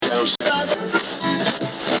You are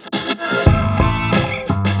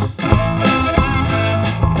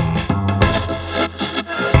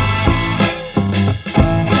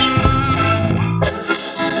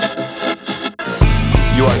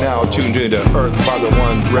now tuned into EarthMother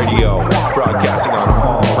One Radio, broadcasting on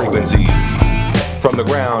all frequencies, from the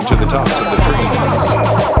ground to the tops of the trees.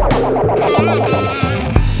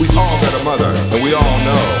 We all got a mother, and we all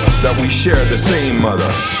know that we share the same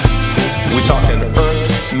mother. We talking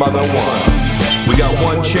EarthMother One. We got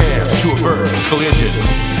one chance to avert collision.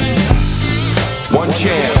 One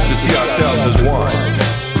chance to see ourselves as one.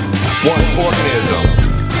 One organism.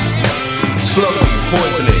 Slowly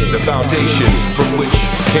poisoning the foundation from which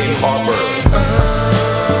came our birth.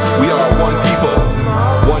 We are one people,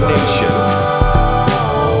 one nation.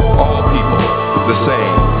 All people the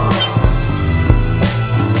same.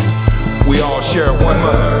 We all share one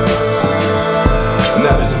mother, and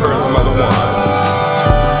that is EarthMother One.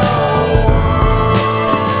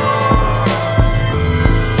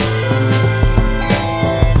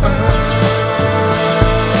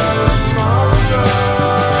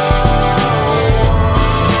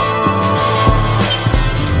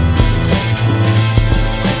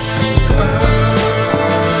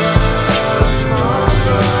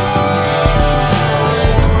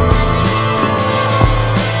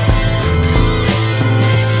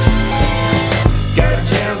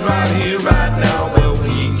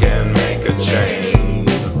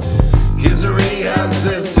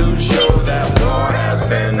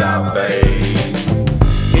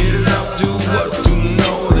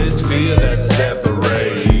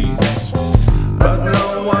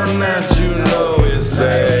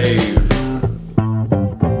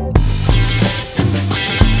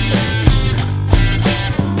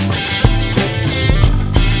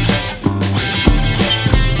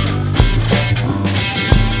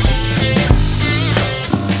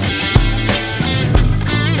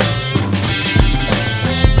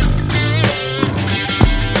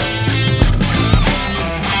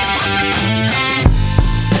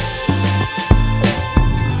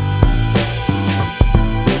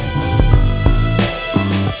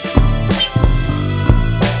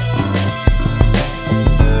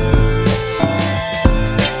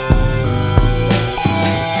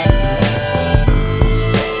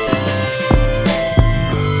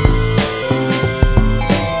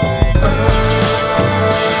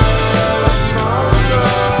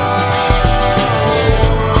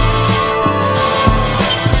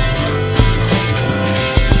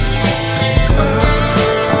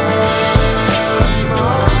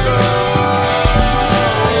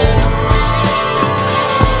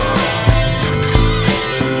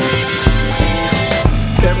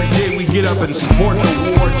 And support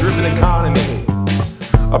the war-driven economy,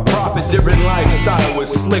 a profit-driven lifestyle with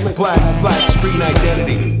slick black flat screen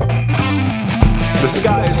identity. The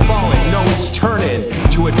sky is falling, no, it's turning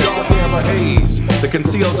to a dark amber haze that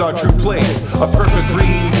conceals our true place, a perfect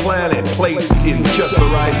green planet placed in just the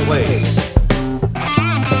right place.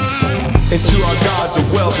 And to our gods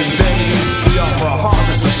of wealth and vanity, we offer a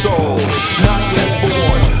harvest of souls not yet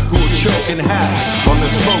born, who will choke and hack on the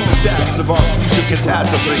smokestacks of our future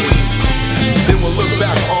catastrophe. Then we'll look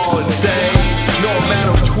back all and say, no amount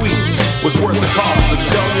of tweets was worth the cost of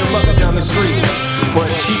selling your mother down the street for a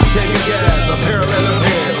cheap tank of gas, a pair of leather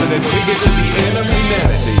pants, and a ticket to the end of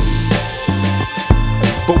humanity.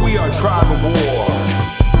 But we are tribe of war.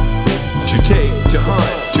 To take, to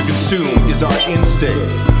hunt, to consume is our instinct.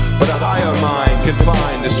 But a higher mind can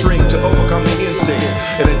find the strength to overcome the instinct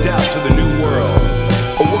and adapt to the new world.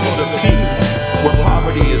 A world of peace, where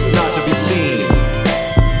poverty is not to be seen.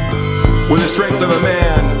 Where the strength of a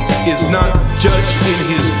man is not judged in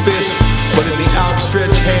his fist, but in the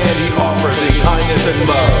outstretched hand he offers in kindness and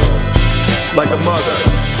love. Like a mother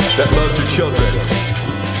that loves her children.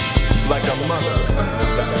 Like a mother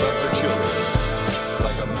that